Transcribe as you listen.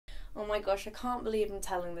Oh my gosh, I can't believe I'm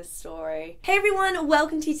telling this story. Hey everyone,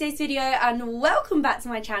 welcome to today's video and welcome back to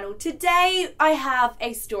my channel. Today I have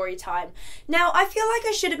a story time. Now I feel like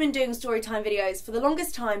I should have been doing story time videos for the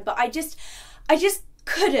longest time, but I just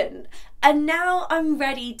couldn't. And now I'm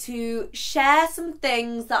ready to share some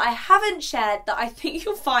things that I haven't shared that I think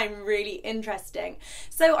you'll find really interesting.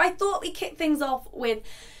 So I thought we'd kick things off with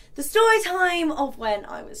the story time of when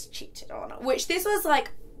I was cheated on, which this was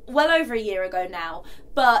like well over a year ago now,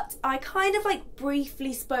 but I kind of like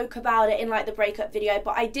briefly spoke about it in like the breakup video,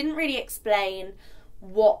 but I didn't really explain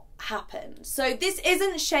what happened. So this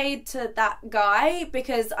isn't shade to that guy,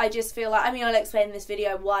 because I just feel like, I mean, I'll explain in this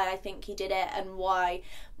video why I think he did it and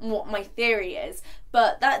what my theory is,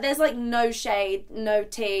 but that there's like no shade, no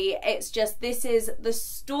tea. It's just, this is the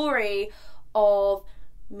story of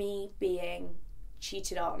me being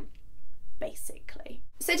cheated on, basically.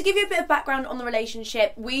 So to give you a bit of background on the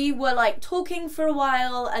relationship, we were like talking for a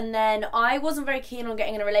while, and then I wasn't very keen on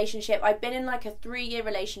getting in a relationship. I'd been in like a 3-year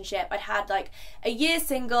relationship. I'd had like a year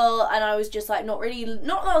single, and I was just like not that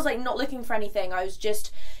I was like not looking for anything. I was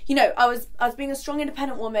just, you know, I was being a strong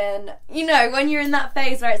independent woman. You know, when you're in that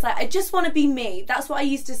phase where it's like, I just want to be me. That's what I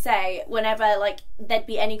used to say whenever like there'd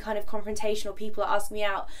be any kind of confrontation or people ask me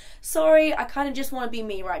out. Sorry, I kind of just want to be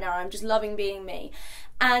me right now. I'm just loving being me.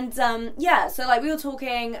 And yeah, so like we were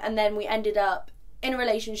talking, and then we ended up in a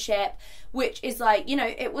relationship, which is like, you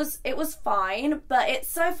know, it was fine, but it's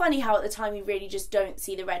so funny how at the time you really just don't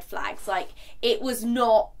see the red flags. Like, it was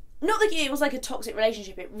not like it was like a toxic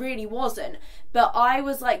relationship, it really wasn't, but I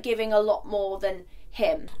was like giving a lot more than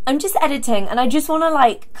him. I'm just editing, and I just want to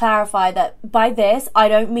like clarify that by this I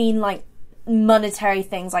don't mean like monetary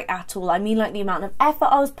things like at all. I mean like the amount of effort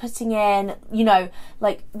I was putting in, you know,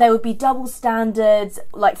 like there would be double standards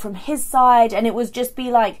like from his side, and it would just be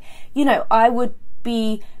like, you know, I would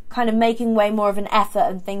be kind of making way more of an effort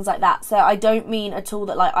and things like that. So I don't mean at all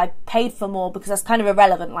that like I paid for more, because that's kind of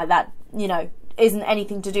irrelevant. Like that, you know, isn't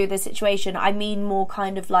anything to do with this situation. I mean more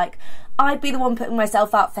kind of like I'd be the one putting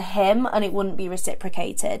myself out for him and it wouldn't be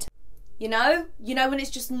reciprocated. You know when it's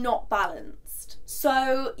just not balanced.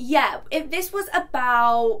 So yeah, this was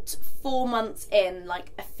about 4 months in,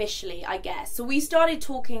 like officially, I guess. So we started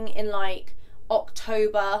talking in like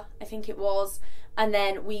October, I think it was, and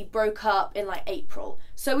then we broke up in like April.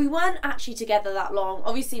 So we weren't actually together that long.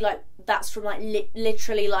 Obviously, like that's from like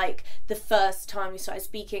literally like the first time we started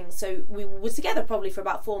speaking. So we were together probably for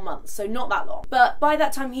about 4 months, so not that long. But by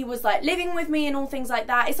that time he was like living with me and all things like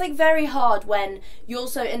that. It's like very hard when you're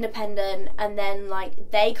so independent and then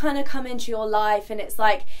like they kind of come into your life, and it's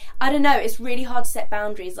like, I don't know, it's really hard to set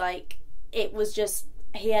boundaries. Like it was just,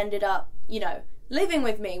 he ended up, you know, living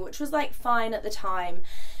with me, which was like fine at the time.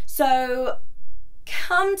 So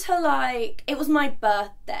come to like, it was my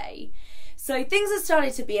birthday, so things had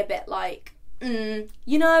started to be a bit like,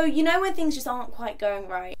 you know when things just aren't quite going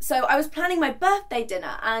right. So I was planning my birthday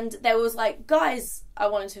dinner, and there was like guys I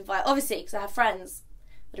wanted to invite, obviously because I have friends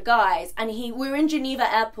that are guys, and we were in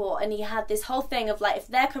Geneva airport, and he had this whole thing of like, if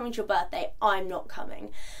they're coming to your birthday, I'm not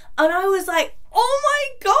coming. And I was like, oh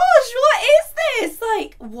my gosh, what is this?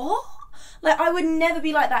 Like, what? Like, I would never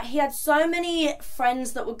be like that. He had so many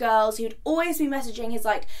friends that were girls. He would always be messaging his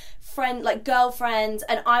like girlfriends,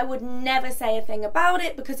 and I would never say a thing about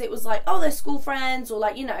it, because it was like, oh, they're school friends, or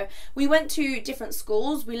like, you know, we went to different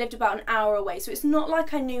schools. We lived about an hour away, so it's not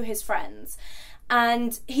like I knew his friends.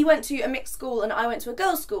 And he went to a mixed school and I went to a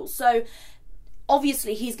girls' school, so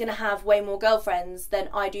obviously he's gonna have way more girlfriends than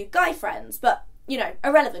I do guy friends. But, you know,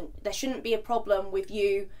 irrelevant. There shouldn't be a problem with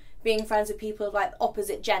you being friends with people of like the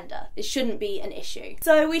opposite gender. It shouldn't be an issue.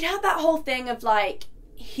 So we'd had that whole thing of like,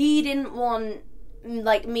 he didn't want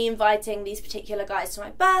like me inviting these particular guys to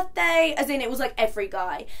my birthday, as in it was like every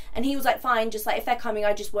guy, and he was like, fine, just like if they're coming,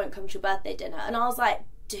 I just won't come to your birthday dinner. And I was like,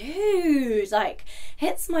 dude, like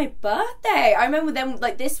it's my birthday. I remember then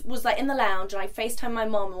like this was like in the lounge, and I FaceTimed my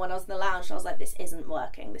mom when I was in the lounge, and I was like, this isn't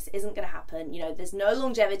working, this isn't gonna happen, you know, there's no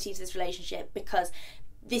longevity to this relationship because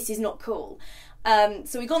this is not cool.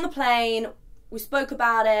 So we got on the plane, we spoke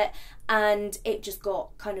about it, and it just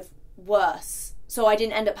got kind of worse. So I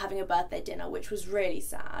didn't end up having a birthday dinner, which was really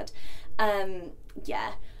sad.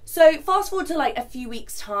 Yeah. So fast forward to like a few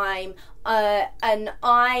weeks time, and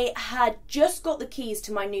I had just got the keys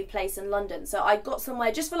to my new place in London. So I got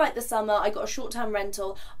somewhere just for like the summer. I got a short-term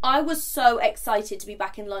rental. I was so excited to be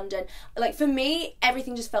back in London. Like for me,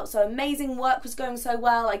 everything just felt so amazing. Work was going so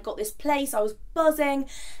well. I got this place. I was buzzing.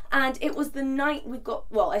 And it was the night we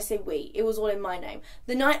got, well, I say we, it was all in my name.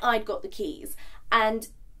 The night I'd got the keys. And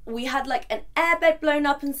we had like an airbed blown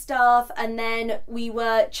up and stuff, and then we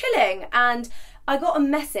were chilling, and I got a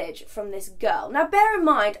message from this girl. Now bear in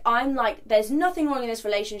mind, I'm like, there's nothing wrong in this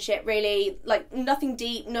relationship really, like nothing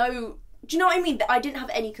deep, no, do you know what I mean? I didn't have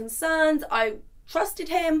any concerns, I trusted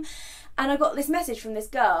him. And I got this message from this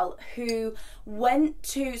girl who went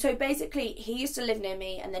to, so basically he used to live near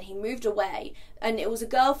me and then he moved away, and it was a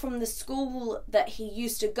girl from the school that he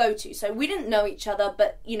used to go to. So we didn't know each other,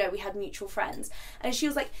 but you know, we had mutual friends. And she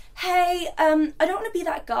was like, hey, I don't want to be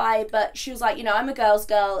that guy, but she was like, you know, I'm a girl's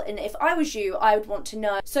girl and if I was you, I would want to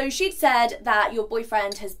know. So she'd said that your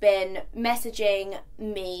boyfriend has been messaging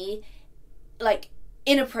me like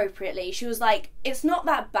inappropriately. She was like, it's not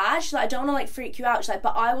that bad. She's like, I don't want to like freak you out. She's like,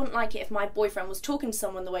 but I wouldn't like it if my boyfriend was talking to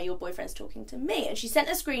someone the way your boyfriend's talking to me. And she sent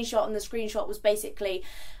a screenshot, and the screenshot was basically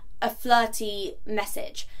a flirty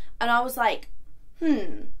message. And I was like,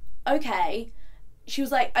 okay. She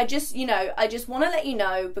was like, I just want to let you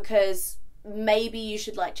know because maybe you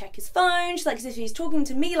should like check his phone. She's like, because if he's talking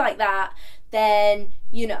to me like that, then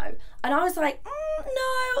you know. And I was like,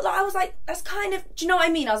 no, like, I was like, that's kind of, do you know what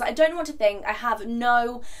I mean? I was like, I don't know what to think. I have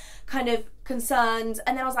no kind of concerns.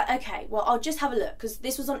 And then I was like, okay, well, I'll just have a look, because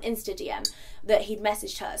this was on Insta DM that he'd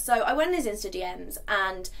messaged her. So I went in his Insta DMs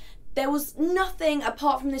and there was nothing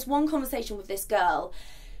apart from this one conversation with this girl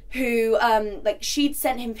who, like, she'd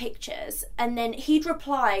sent him pictures and then he'd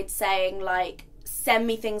replied saying, like, send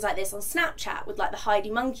me things like this on Snapchat with, like, the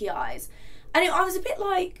Heidi monkey eyes. And I was a bit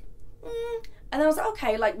like, And I was like,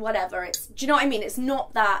 okay, like, whatever. It's, do you know what I mean? It's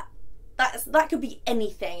not that, that could be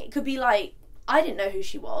anything. It could be like, I didn't know who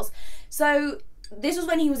she was. So this was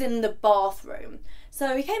when he was in the bathroom.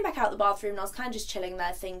 So he came back out the bathroom and I was kind of just chilling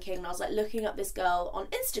there thinking, and I was like looking up this girl on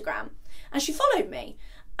Instagram and she followed me.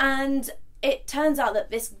 And it turns out that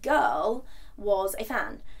this girl was a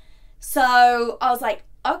fan. So I was like,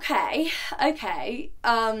 okay,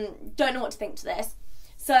 don't know what to think to this.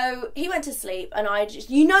 So he went to sleep and I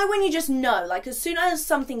just, you know when you just know, like as soon as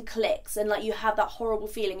something clicks and like you have that horrible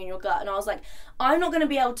feeling in your gut, and I was like, I'm not going to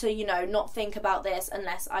be able to, you know, not think about this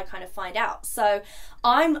unless I kind of find out. So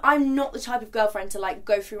I'm not the type of girlfriend to like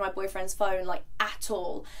go through my boyfriend's phone like at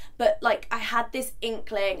all. But like I had this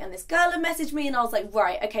inkling and this girl had messaged me and I was like,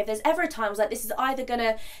 right, okay, if there's ever a time, I was like, this is either going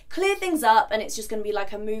to clear things up and it's just going to be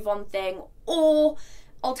like a move on thing, or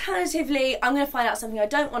alternatively, I'm going to find out something I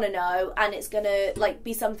don't want to know and it's going to like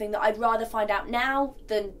be something that I'd rather find out now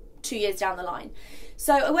than 2 years down the line.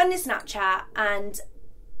 So I went in Snapchat and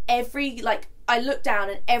I looked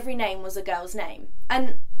down and every name was a girl's name.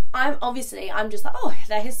 And I'm just like, oh,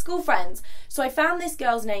 they're his school friends. So I found this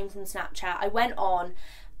girl's name from Snapchat. I went on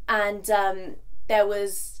and there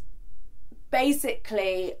was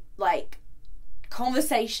basically like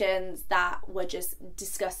conversations that were just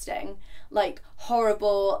disgusting, like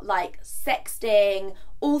horrible, like sexting,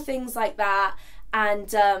 all things like that,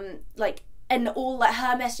 and and all like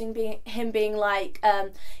her messaging him being like,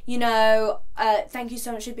 you know, thank you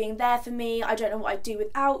so much for being there for me, I don't know what I'd do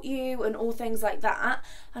without you, and all things like that.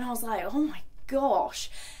 And I was like, oh my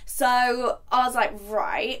gosh. So I was like,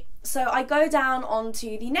 right. So I go down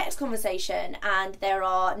onto the next conversation and there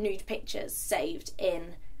are nude pictures saved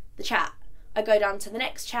in the chat. I go down to the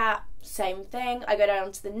next chat, same thing. I go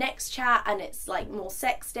down to the next chat and it's like more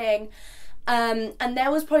sexting. And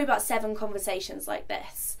there was probably about 7 conversations like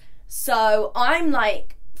this. So I'm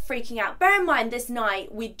like freaking out. Bear in mind, this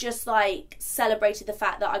night we just like celebrated the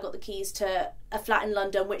fact that I got the keys to a flat in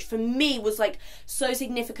London, which for me was like so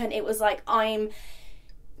significant. It was like, I'm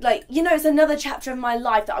like, you know, it's another chapter of my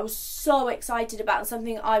life that I was so excited about and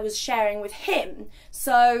something I was sharing with him.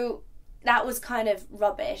 So that was kind of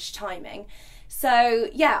rubbish timing. So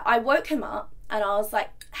yeah, I woke him up and I was like,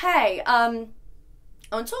 hey, I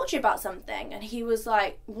want to talk to you about something. And he was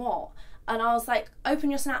like, what? And I was like,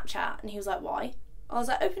 open your Snapchat. And he was like, why? I was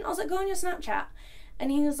like, go on your Snapchat.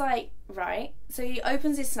 And he was like, right. So he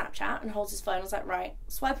opens his Snapchat and holds his phone. I was like, right,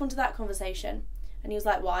 swipe onto that conversation. And he was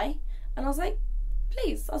like, why? And I was like,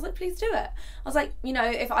 please. I was like, please do it. I was like, you know,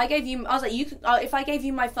 if I gave you, I was like, you could, if I gave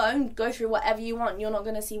you my phone, go through whatever you want. You're not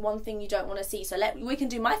going to see one thing you don't want to see. So we can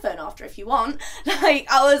do my phone after if you want. Like,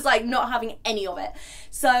 I was like not having any of it.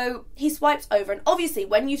 So he swipes over, and obviously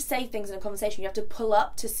when you say things in a conversation, you have to pull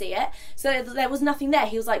up to see it. So there was nothing there.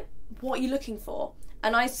 He was like, what are you looking for?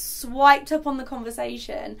 And I swiped up on the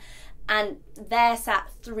conversation and there sat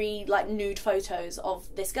 3 like nude photos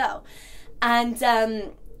of this girl. And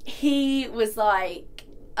he was like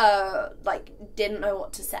didn't know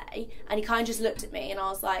what to say, and he kind of just looked at me and I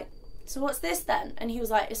was like, so what's this then? And he was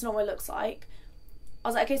like, it's not what it looks like. I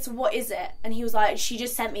was like, okay, so what is it? And he was like, she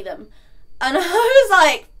just sent me them. And I was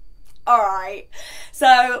like, alright.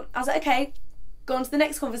 So I was like, okay, go on to the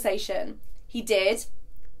next conversation. He did,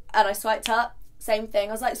 and I swiped up same thing.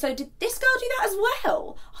 I was like, so did this girl do that as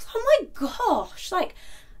well? I was like, oh my gosh, like,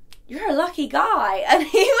 you're a lucky guy. And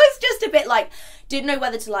he was just a bit like, didn't know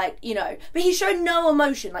whether to like, you know, but he showed no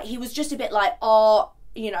emotion. Like, he was just a bit like, oh,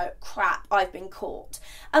 you know, crap, I've been caught.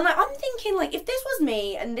 And like, I'm thinking, like, if this was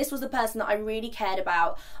me and this was the person that I really cared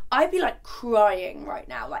about, I'd be like crying right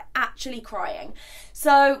now, like actually crying.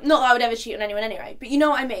 So, not that I would ever cheat on anyone anyway, but you know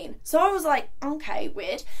what I mean. So I was like, okay,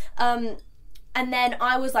 weird. And then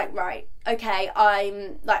I was like, right, okay,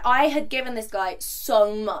 I had given this guy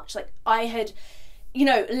so much. Like, I had, you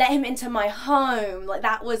know, let him into my home. Like,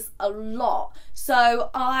 that was a lot. So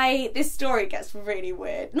this story gets really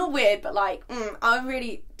weird. Not weird, but like, I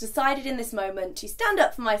really decided in this moment to stand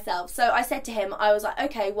up for myself. So I said to him, I was like,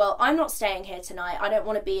 okay, well, I'm not staying here tonight. I don't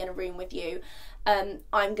want to be in a room with you.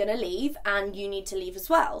 I'm gonna leave, and you need to leave as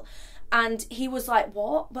well. And he was like,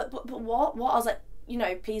 what? But what? I was like, you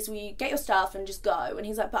know, please, will you get your stuff and just go? And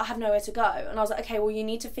he's like, but I have nowhere to go. And I was like, okay, well, you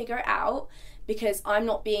need to figure it out, because I'm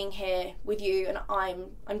not being here with you, and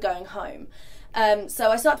I'm going home.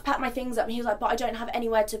 So I started to pack my things up, and he was like, but I don't have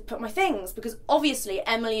anywhere to put my things, because obviously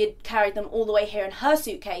Emily had carried them all the way here in her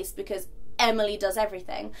suitcase, because Emily does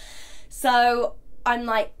everything. So I'm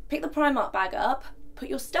like, pick the Primark bag up, put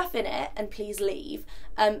your stuff in it, and please leave.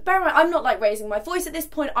 Bear in mind, I'm not like raising my voice at this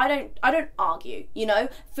point. I don't argue, you know.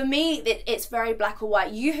 For me, it's very black or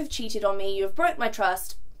white. You have cheated on me, you have broke my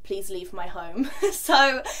trust, please leave my home.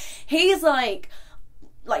 So he's like,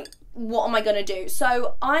 what am I gonna do?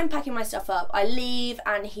 So I'm packing my stuff up, I leave,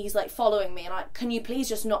 and he's like following me, and like, can you please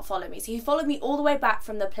just not follow me? So he followed me all the way back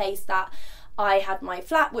from the place that I had my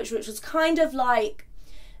flat, which was kind of like,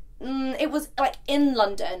 it was like in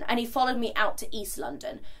London, and he followed me out to East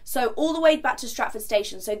London, so all the way back to Stratford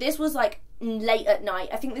Station. So this was like late at night.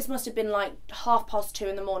 I think this must have been like 2:30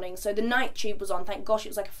 in the morning. So the night tube was on, thank gosh it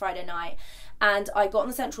was like a Friday night, and I got on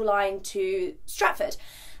the Central Line to Stratford.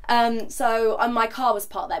 So my car was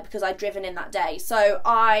parked there because I'd driven in that day. So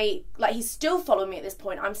he's still following me at this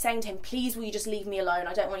point. I'm saying to him, please, will you just leave me alone?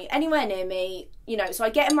 I don't want you anywhere near me, you know. So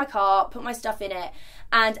I get in my car, put my stuff in it,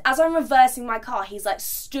 and as I'm reversing my car, he's like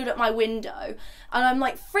stood at my window, and I'm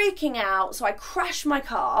like freaking out. So I crashed my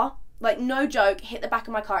car, like no joke, hit the back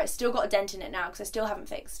of my car. It's still got a dent in it now because I still haven't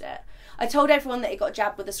fixed it. I told everyone that it got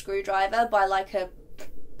jabbed with a screwdriver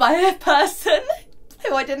by a person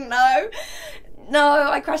who I didn't know. No,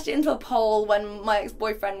 I crashed it into a pole when my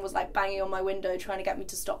ex-boyfriend was like banging on my window trying to get me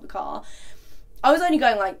to stop the car. I was only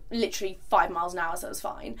going like literally 5 miles an hour, so it was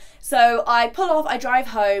fine. So I pull off, I drive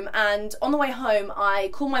home, and on the way home I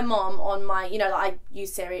call my mom on my, you know, like I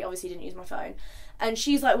use Siri, obviously didn't use my phone. And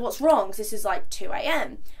she's like, what's wrong? Because this is like 2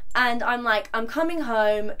 a.m. And I'm like, I'm coming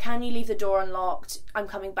home, can you leave the door unlocked? I'm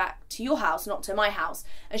coming back to your house, not to my house.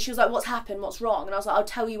 And she was like, what's happened? What's wrong? And I was like, I'll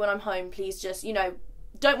tell you when I'm home, please just, you know,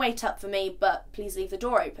 don't wait up for me, but please leave the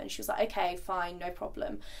door open. She was like, okay, fine, no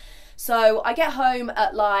problem. So I get home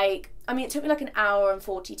at like, I mean, it took me like 1 hour and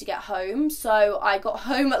 40 to get home. So I got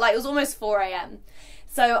home at like, it was almost 4 a.m.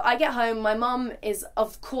 So I get home, my mum is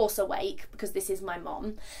of course awake, because this is my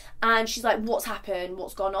mum, and she's like, what's happened?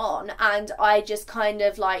 What's gone on? And I just kind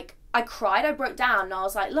of like, I cried, I broke down, and I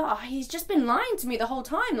was like, look, he's just been lying to me the whole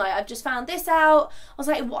time. Like, I've just found this out. I was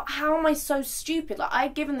like, what? How am I so stupid? Like,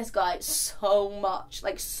 I'd given this guy so much,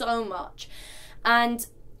 like so much. And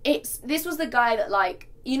this was the guy that, like,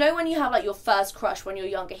 you know when you have like your first crush when you're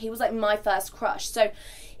younger? He was like my first crush. So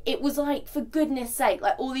it was like, for goodness sake,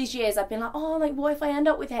 like all these years I've been like, oh, like what if I end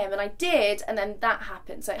up with him? And I did, and then that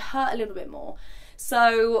happened. So it hurt a little bit more.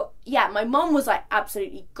 So yeah, my mom was like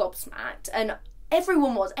absolutely gobsmacked, and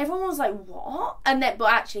everyone was like, what? And then,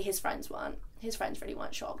 but actually his friends weren't. His friends really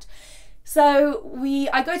weren't shocked. So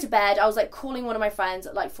I go to bed. I was like calling one of my friends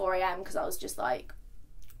at like 4 a.m. because I was just like,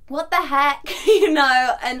 what the heck, you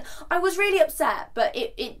know? And I was really upset, but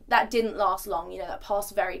that didn't last long, you know, that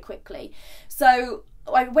passed very quickly. So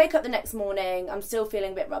I wake up the next morning, I'm still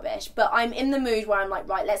feeling a bit rubbish, but I'm in the mood where I'm like,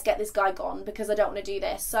 right, let's get this guy gone, because I don't want to do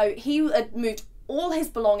this. So he had moved all his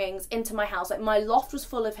belongings into my house. Like, my loft was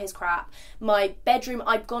full of his crap. My bedroom,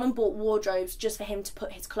 I'd gone and bought wardrobes just for him to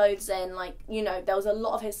put his clothes in. Like, you know, there was a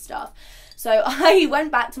lot of his stuff. So I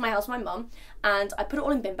went back to my house with my mum, and I put it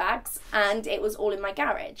all in bin bags, and it was all in my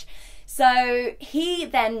garage. So he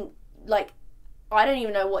then, like, I don't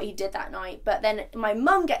even know what he did that night, but then my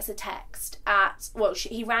mum gets a text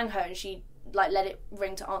he rang her, and she like let it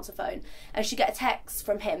ring to answer phone, and she get a text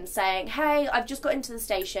from him saying, hey, I've just got into the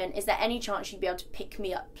station, is there any chance you'd be able to pick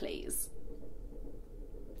me up, please?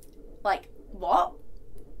 Like, what?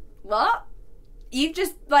 You've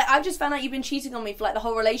just, like, I've just found out you've been cheating on me for like the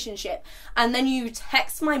whole relationship, and then you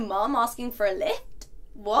text my mum asking for a lift?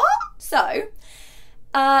 What? So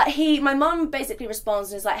My mum basically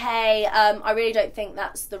responds and is like, hey, I really don't think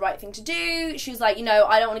that's the right thing to do. She was like, you know,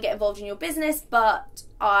 I don't want to get involved in your business, but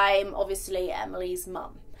I'm obviously Emily's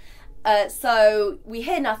mum. So we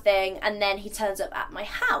hear nothing, and then he turns up at my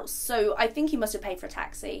house. So I think he must have paid for a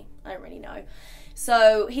taxi. I don't really know.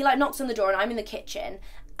 So he like knocks on the door, and I'm in the kitchen,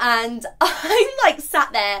 and I'm like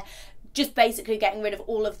sat there just basically getting rid of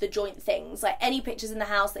all of the joint things. Like any pictures in the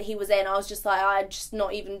house that he was in, I was just like, I'm just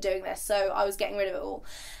not even doing this. So I was getting rid of it all.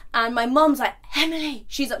 And my mum's like, Emily,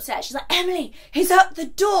 she's upset. She's like, Emily, he's at the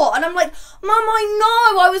door. And I'm like, Mum, I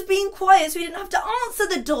know, I was being quiet so he didn't have to answer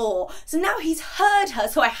the door. So now he's heard her,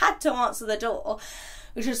 so I had to answer the door,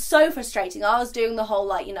 which was so frustrating. I was doing the whole,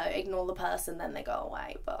 like, you know, ignore the person, then they go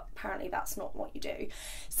away. But apparently that's not what you do.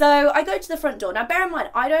 So I go to the front door. Now, bear in mind,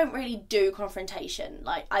 I don't really do confrontation.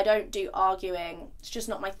 Like, I don't do arguing. It's just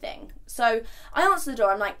not my thing. So I answer the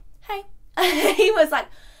door. I'm like, hey. And he was like,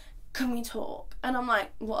 can we talk? And I'm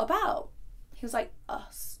like, what about? He was like,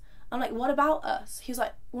 us. I'm like, what about us? He was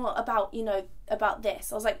like, what about, you know, about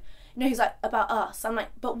this? I was like, no, he's like, about us. I'm like,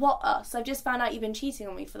 but what us? I've just found out you've been cheating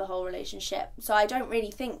on me for the whole relationship, so I don't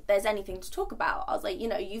really think there's anything to talk about. I was like, you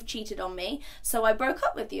know, you've cheated on me, so I broke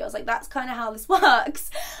up with you. I was like, that's kind of how this works.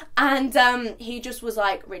 And he just was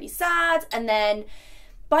like really sad, and then,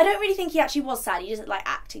 but I don't really think he actually was sad. He just like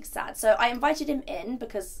acting sad. So I invited him in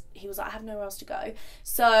because he was like, I have nowhere else to go.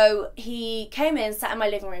 So he came in, sat in my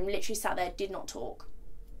living room, literally sat there, did not talk,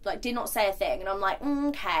 like did not say a thing. And I'm like,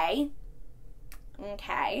 okay.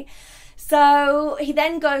 So he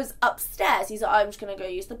then goes upstairs. He's like, I'm just gonna go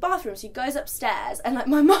use the bathroom. So he goes upstairs, and like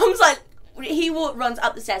my mum's like, runs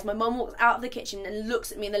up the stairs. My mum walks out of the kitchen and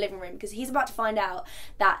looks at me in the living room because he's about to find out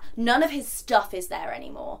that none of his stuff is there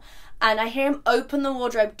anymore. And I hear him open the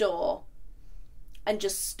wardrobe door and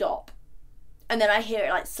just stop. And then I hear it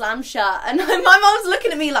like slam shut, and my mum's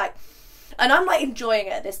looking at me like, and I'm like enjoying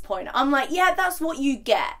it at this point. I'm like, yeah, that's what you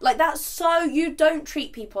get. Like, that's so, you don't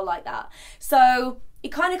treat people like that. So he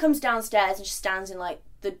kind of comes downstairs and just stands in like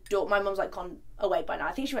the door. My mum's like gone away by now.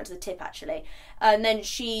 I think she went to the tip actually. And then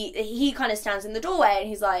he kind of stands in the doorway and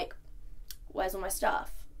he's like, where's all my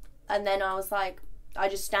stuff? And then I was like, I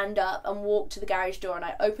just stand up and walk to the garage door, and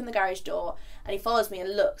I open the garage door, and he follows me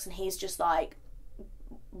and looks, and he's just like,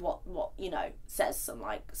 what, you know, says some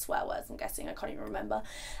like swear words, I'm guessing, I can't even remember.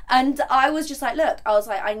 And I was just like, look, I was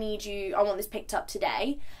like, I want this picked up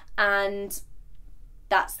today, and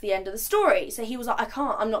that's the end of the story. So he was like,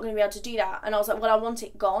 I'm not going to be able to do that. And I was like, well, I want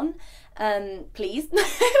it gone, please. Like,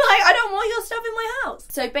 I don't want your stuff in my house.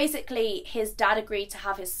 So basically his dad agreed to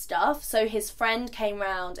have his stuff. So his friend came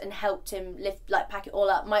round and helped him pack it all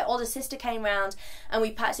up. My older sister came round and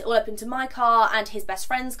we packed it all up into my car and his best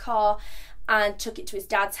friend's car and took it to his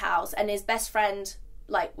dad's house. And his best friend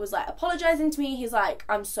like was like apologizing to me. He's like,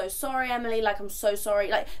 I'm so sorry, Emily, like I'm so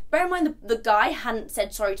sorry. Like, bear in mind the guy hadn't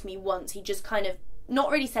said sorry to me once. He just kind of not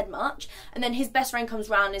really said much, and then his best friend comes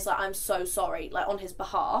round and is like, I'm so sorry, like on his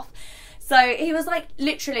behalf. So he was like,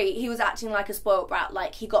 literally, he was acting like a spoiled brat,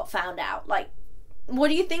 like he got found out. Like, what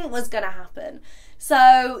do you think was gonna happen?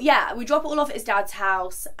 So yeah, we drop it all off at his dad's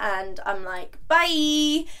house, and I'm like,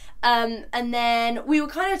 bye. And then we were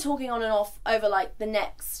kind of talking on and off over like the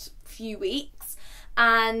next few weeks,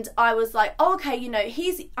 and I was like, oh, okay, you know, I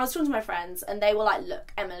was talking to my friends, and they were like,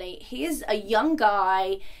 look, Emily, he is a young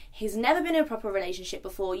guy. He's never been in a proper relationship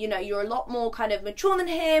before. You know, you're a lot more kind of mature than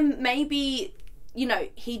him. Maybe, you know,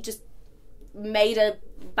 he just made a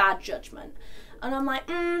bad judgment. And I'm like,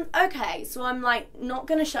 okay. So I'm like, not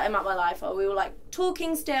going to shut him out my life. We were like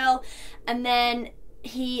talking still. And then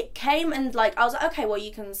he came and like, I was like, okay, well,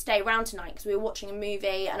 you can stay around tonight because we were watching a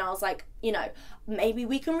movie. And I was like, you know, maybe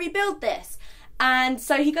we can rebuild this. And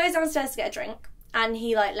so he goes downstairs to get a drink. And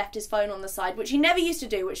he like left his phone on the side, which he never used to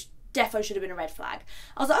do, which defo should have been a red flag.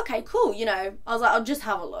 I was like, okay, cool, you know. I was like, I'll just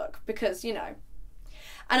have a look because, you know.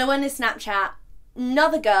 And I went to Snapchat,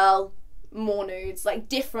 another girl, more nudes, like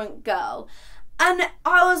different girl. And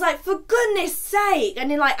I was like, for goodness sake. And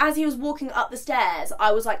then like, as he was walking up the stairs,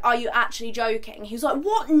 I was like, are you actually joking? He was like,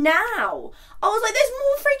 what now? I was like, there's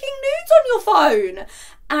more freaking nudes on your phone.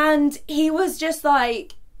 And he was just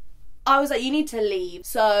like, I was like, you need to leave.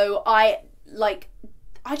 So I don't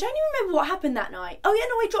even remember what happened that night. Oh yeah,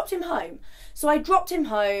 no, I dropped him home. So I dropped him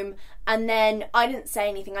home, and then I didn't say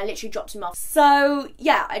anything. I literally dropped him off. So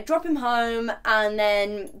yeah, I dropped him home, and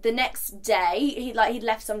then the next day he'd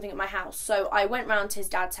left something at my house. So I went round to his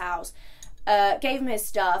dad's house, gave him his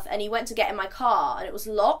stuff, and he went to get in my car, and it was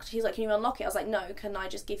locked. He's like, can you unlock it? I was like, no, can I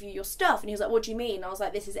just give you your stuff? And he was like, what do you mean? I was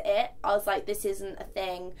like, this is it. I was like, this isn't a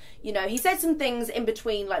thing. You know, he said some things in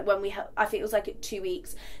between, like when I think it was like 2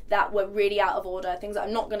 weeks, that were really out of order, things that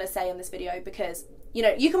I'm not going to say in this video because you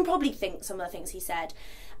know, you can probably think some of the things he said.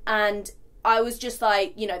 And I was just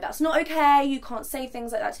like, you know, that's not okay. You can't say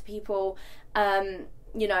things like that to people.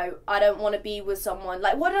 You know, I don't want to be with someone,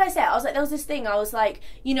 like, what did I say? I was like, there was this thing, I was like,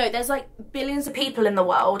 you know, there's like billions of people in the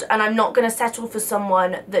world, and I'm not going to settle for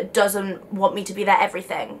someone that doesn't want me to be their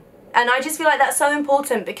everything. And I just feel like that's so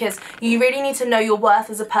important, because you really need to know your worth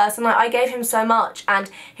as a person. Like, I gave him so much,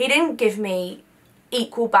 and he didn't give me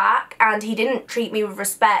equal back, and he didn't treat me with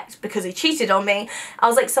respect because he cheated on me. I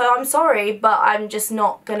was like, so I'm sorry, but I'm just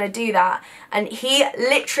not gonna do that. And he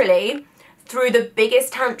literally threw the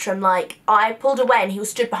biggest tantrum. Like, I pulled away and he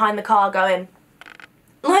was stood behind the car going,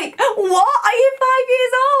 like, what? Are you 5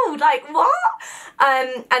 years old? Like, what?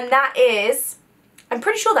 And that is, I'm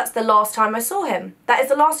pretty sure that's the last time I saw him. That is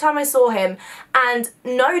the last time I saw him. And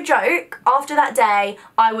no joke, after that day,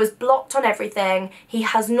 I was blocked on everything. He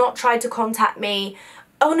has not tried to contact me.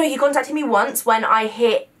 Oh no, he contacted me once when I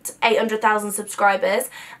hit 800,000 subscribers,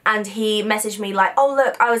 and he messaged me like, oh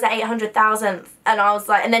look, I was at 800,000, and I was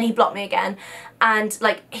like, and then he blocked me again. And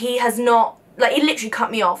like, he has not, like, he literally cut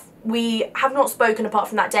me off. We have not spoken apart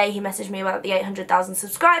from that day he messaged me about the 800,000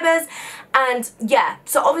 subscribers. And yeah,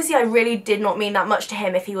 so obviously I really did not mean that much to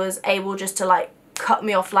him if he was able just to like cut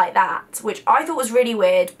me off like that, which I thought was really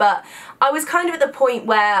weird. But I was kind of at the point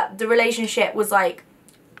where the relationship was like,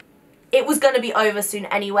 it was going to be over soon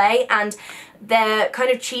anyway, and their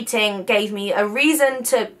kind of cheating gave me a reason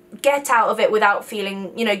to get out of it without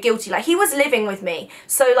feeling, you know, guilty. Like, he was living with me,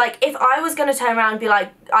 so like, if I was going to turn around and be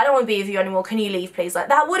like, I don't want to be with you anymore, can you leave please, like,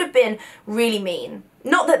 that would have been really mean.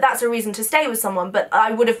 Not that that's a reason to stay with someone, but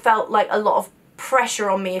I would have felt like a lot of pressure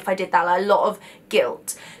on me if I did that, like a lot of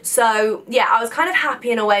guilt. So yeah, I was kind of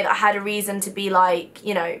happy in a way that I had a reason to be like,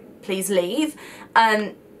 you know, please leave,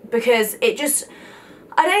 because it just,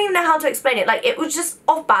 I don't even know how to explain it. Like, it was just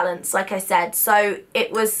off balance, like I said. So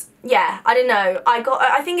it was, yeah, I don't know.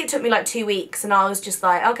 I think it took me like 2 weeks, and I was just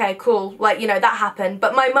like, okay, cool. Like, you know, that happened.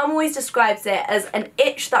 But my mum always describes it as an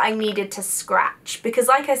itch that I needed to scratch. Because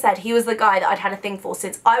like I said, he was the guy that I'd had a thing for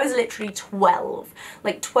since I was literally 12.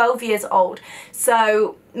 Like 12 years old.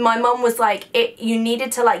 So my mum was like, you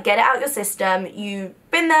needed to like get it out your system. You've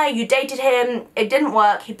been there, you dated him, it didn't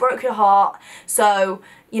work, he broke your heart. So,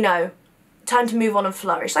 you know, time to move on and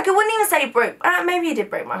flourish. Like, I wouldn't even say he broke, maybe he did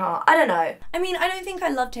break my heart, I don't know. I mean, I don't think I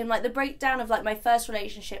loved him. Like, the breakdown of like my first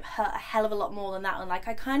relationship hurt a hell of a lot more than that one. Like,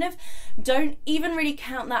 I kind of don't even really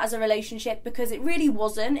count that as a relationship, because it really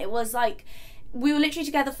wasn't. It was like, we were literally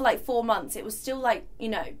together for like 4 months. It was still like, you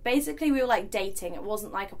know, basically we were like dating. It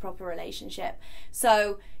wasn't like a proper relationship.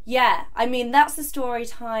 So yeah, I mean, that's the story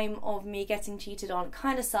time of me getting cheated on. It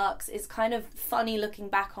kind of sucks. It's kind of funny looking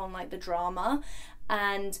back on like the drama.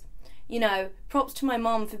 And you know, props to my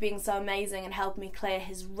mom for being so amazing and helping me clear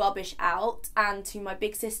his rubbish out, and to my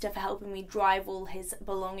big sister for helping me drive all his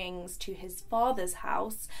belongings to his father's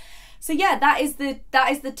house. So yeah, that is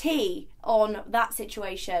the tea on that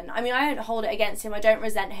situation. I mean, I don't hold it against him. I don't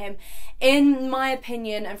resent him. In my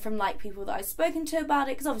opinion, and from like people that I've spoken to about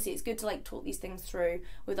it, because obviously it's good to like talk these things through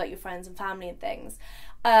with like your friends and family and things.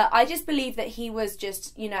 I just believe that he was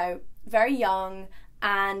just, you know, very young,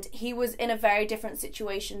 and he was in a very different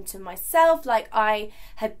situation to myself. Like, I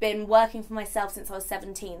had been working for myself since I was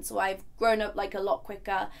 17, so I've grown up like a lot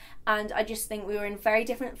quicker, and I just think we were in very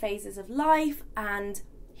different phases of life, and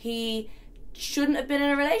he shouldn't have been in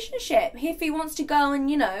a relationship. If he wants to go and,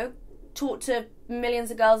 you know, talk to millions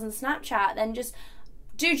of girls on Snapchat, then just,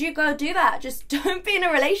 dude, you go do that. Just don't be in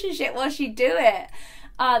a relationship whilst you do it.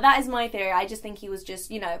 That is my theory. I just think he was just,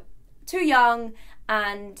 you know, too young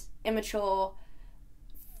and immature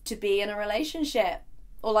to be in a relationship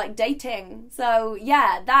or like dating. So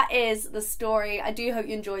yeah, that is the story. I do hope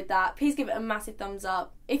you enjoyed that. Please give it a massive thumbs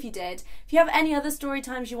up if you did. If you have any other story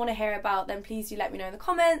times you want to hear about, then please do let me know in the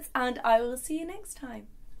comments, and I will see you next time.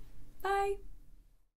 Bye.